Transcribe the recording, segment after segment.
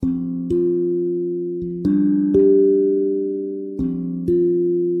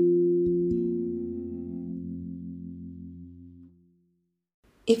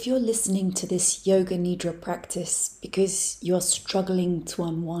If you're listening to this Yoga Nidra practice because you're struggling to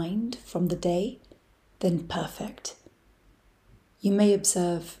unwind from the day, then perfect. You may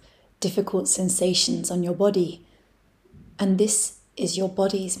observe difficult sensations on your body, and this is your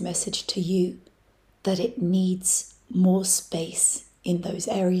body's message to you that it needs more space in those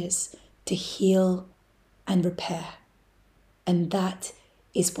areas to heal and repair. And that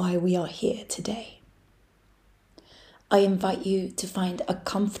is why we are here today. I invite you to find a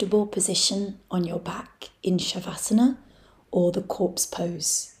comfortable position on your back in Shavasana or the corpse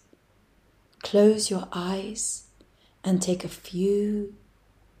pose. Close your eyes and take a few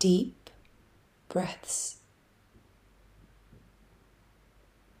deep breaths.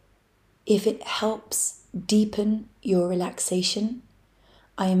 If it helps deepen your relaxation,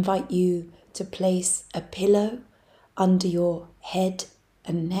 I invite you to place a pillow under your head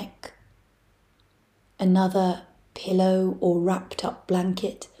and neck, another pillow or wrapped up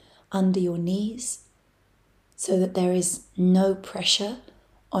blanket under your knees so that there is no pressure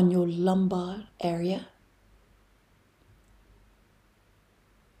on your lumbar area.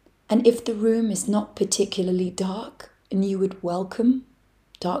 And if the room is not particularly dark and you would welcome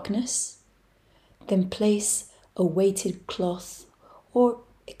darkness, then place a weighted cloth, or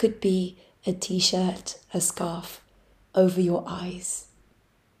it could be a t-shirt, a scarf, over your eyes.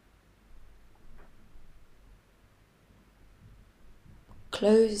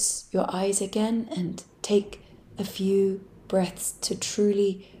 Close your eyes again and take a few breaths to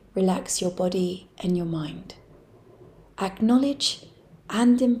truly relax your body and your mind. Acknowledge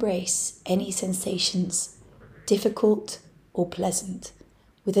and embrace any sensations, difficult or pleasant,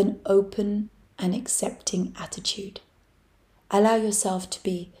 with an open and accepting attitude. Allow yourself to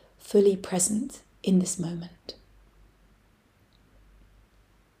be fully present in this moment.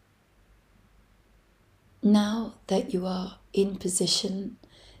 Now that you are in position,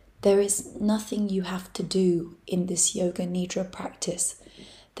 there is nothing you have to do in this Yoga Nidra practice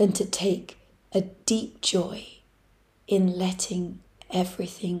than to take a deep joy in letting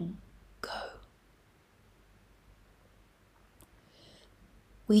everything go.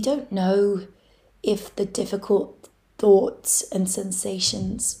 We don't know if the difficult thoughts and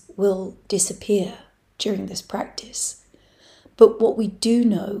sensations will disappear during this practice, but what we do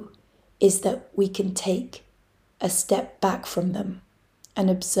know is that we can take a step back from them and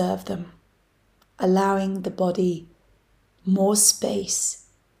observe them, allowing the body more space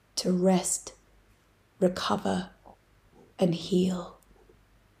to rest, recover, and heal.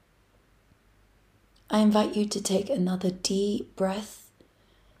 I invite you to take another deep breath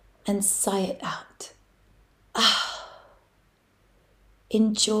and sigh it out.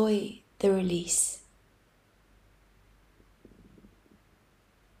 Enjoy the release.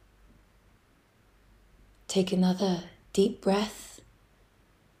 Take another deep breath,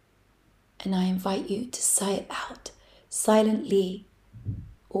 and I invite you to sigh it out silently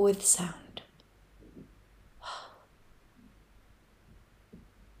or with sound.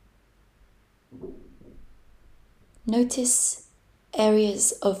 Notice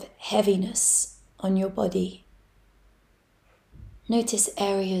areas of heaviness on your body. Notice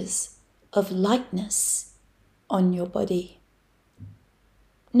areas of lightness on your body.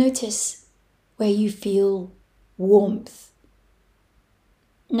 Notice where you feel warmth.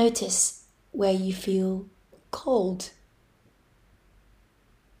 Notice where you feel cold.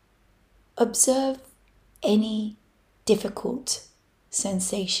 Observe any difficult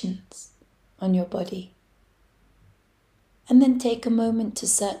sensations on your body. And then take a moment to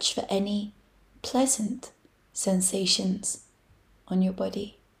search for any pleasant sensations on your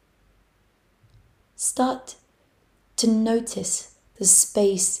body. Start to notice the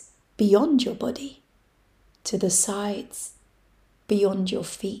space beyond your body, to the sides, beyond your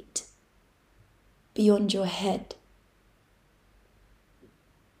feet, beyond your head.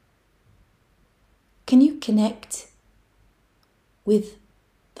 Can you connect with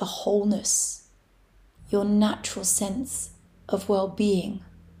the wholeness, your natural sense of well-being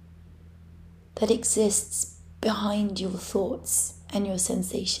that exists behind your thoughts and your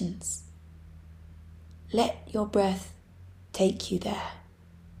sensations? Let your breath take you there.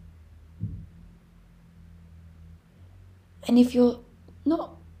 And if you're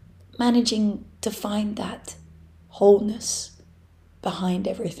not managing to find that wholeness behind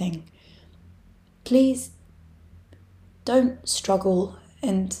everything, please don't struggle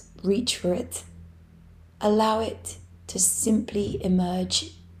and reach for it. Allow it to simply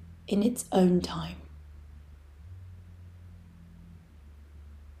emerge in its own time.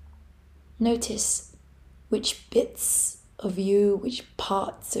 Notice which bits of you, which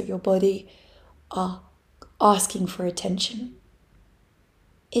parts of your body are asking for attention.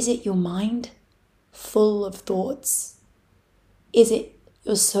 Is it your mind, full of thoughts? Is it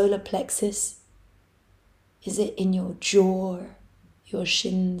your solar plexus? Is it in your jaw, your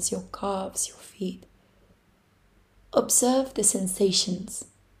shins, your calves, your feet? Observe the sensations.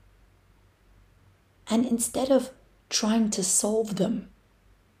 And instead of trying to solve them,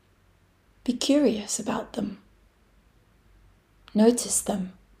 be curious about them. Notice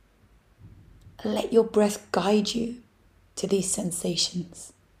them. Let your breath guide you to these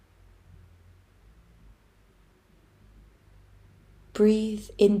sensations. Breathe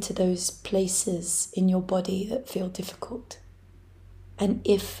into those places in your body that feel difficult. And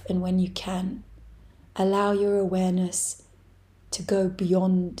if and when you can, allow your awareness to go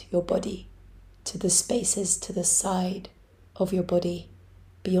beyond your body, to the spaces to the side of your body,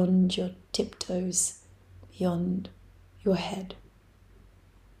 beyond your tiptoes, beyond your head.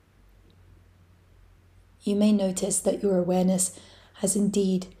 You may notice that your awareness has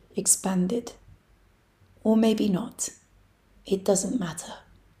indeed expanded, or maybe not. It doesn't matter.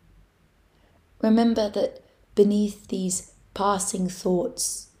 Remember that beneath these passing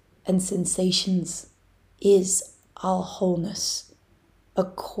thoughts and sensations is our wholeness, a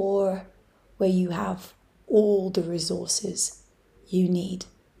core where you have all the resources you need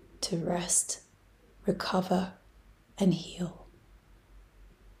to rest, recover, and heal.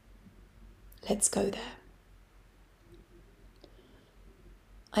 Let's go there.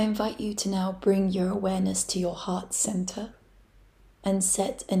 I invite you to now bring your awareness to your heart center and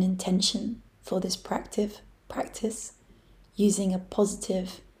set an intention for this practice using a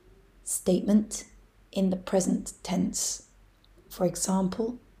positive statement in the present tense. For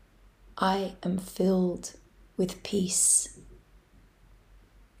example, I am filled with peace.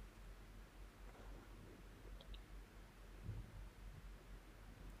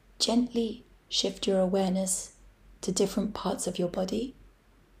 Gently shift your awareness to different parts of your body,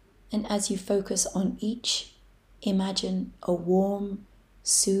 and as you focus on each, imagine a warm,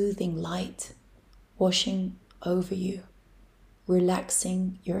 soothing light washing over you,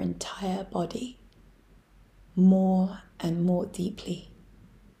 relaxing your entire body more and more deeply.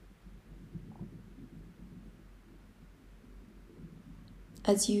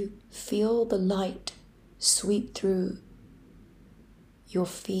 As you feel the light sweep through your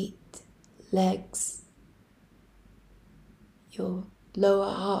feet, legs, your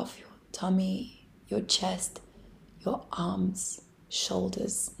lower half, your tummy, your chest, your arms,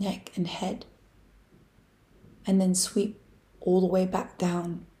 shoulders, neck, and head, and then sweep all the way back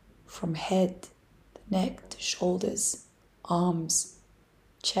down from head, neck to shoulders, arms,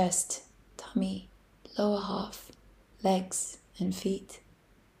 chest, tummy, lower half, legs, and feet.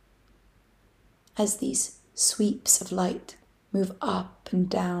 As these sweeps of light move up and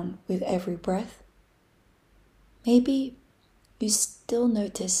down with every breath, maybe you still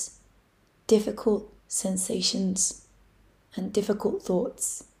notice difficult sensations and difficult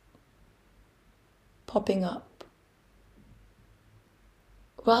thoughts popping up.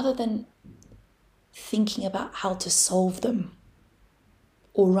 Rather than thinking about how to solve them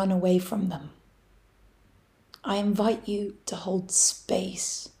or run away from them, I invite you to hold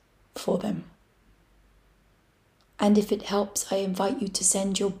space for them. And if it helps, I invite you to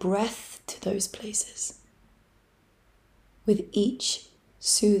send your breath to those places. With each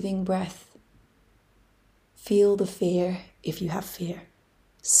soothing breath, feel the fear, if you have fear,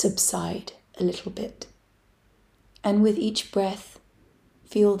 subside a little bit. And with each breath,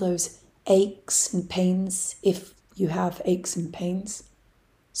 feel those aches and pains, if you have aches and pains,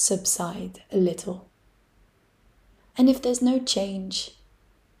 subside a little. And if there's no change,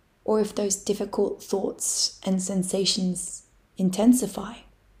 or if those difficult thoughts and sensations intensify,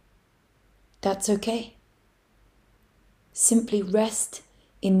 that's okay. Simply rest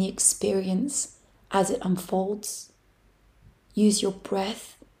in the experience as it unfolds. Use your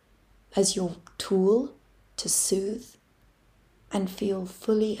breath as your tool to soothe and feel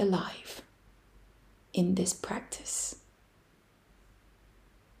fully alive in this practice.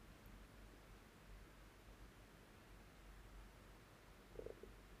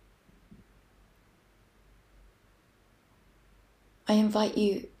 I invite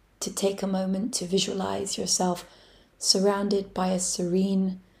you to take a moment to visualize yourself surrounded by a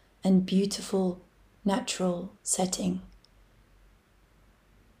serene and beautiful natural setting.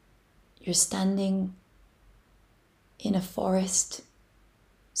 You're standing in a forest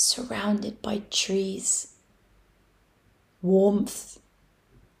surrounded by trees, warmth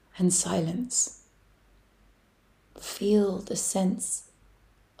and silence. Feel the sense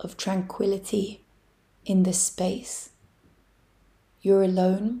of tranquility in this space. You're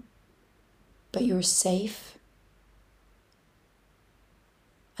alone, but you're safe.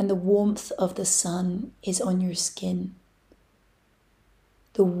 and the warmth of the sun is on your skin.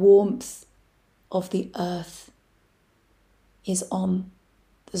 The warmth of the earth is on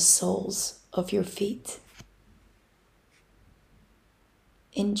the soles of your feet.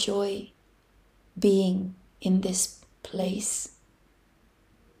 Enjoy being in this place.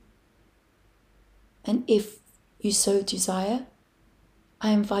 And if you so desire,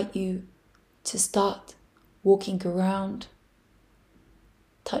 I invite you to start walking around,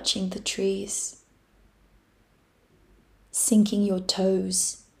 touching the trees, sinking your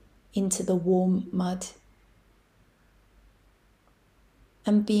toes into the warm mud,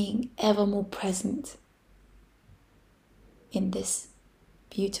 and being ever more present in this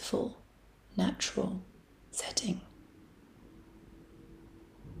beautiful, natural setting.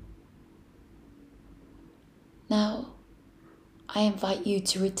 Now, I invite you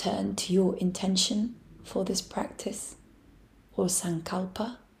to return to your intention for this practice, or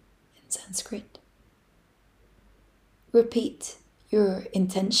sankalpa in Sanskrit. Repeat your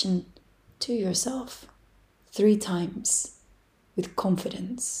intention to yourself 3 times with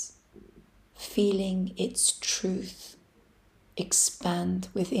confidence, feeling its truth expand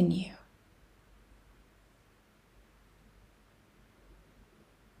within you.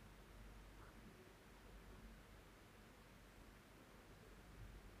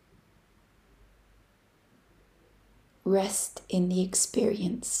 Rest in the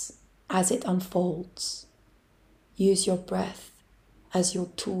experience as it unfolds. Use your breath as your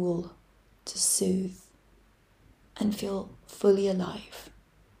tool to soothe and feel fully alive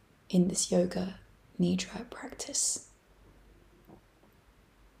in this yoga nidra practice.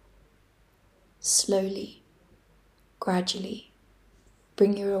 Slowly, gradually,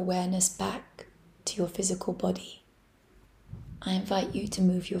 bring your awareness back to your physical body. I invite you to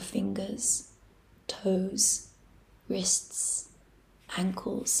move your fingers, toes, wrists,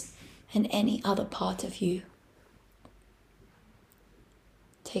 ankles, and any other part of you.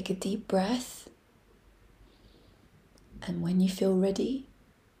 Take a deep breath, and when you feel ready,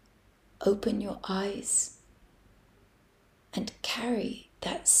 open your eyes and carry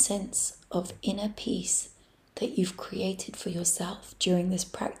that sense of inner peace that you've created for yourself during this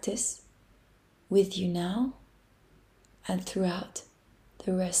practice with you now and throughout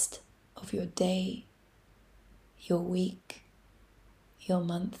the rest of your day, your week, your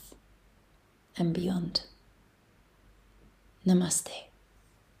month, and beyond. Namaste.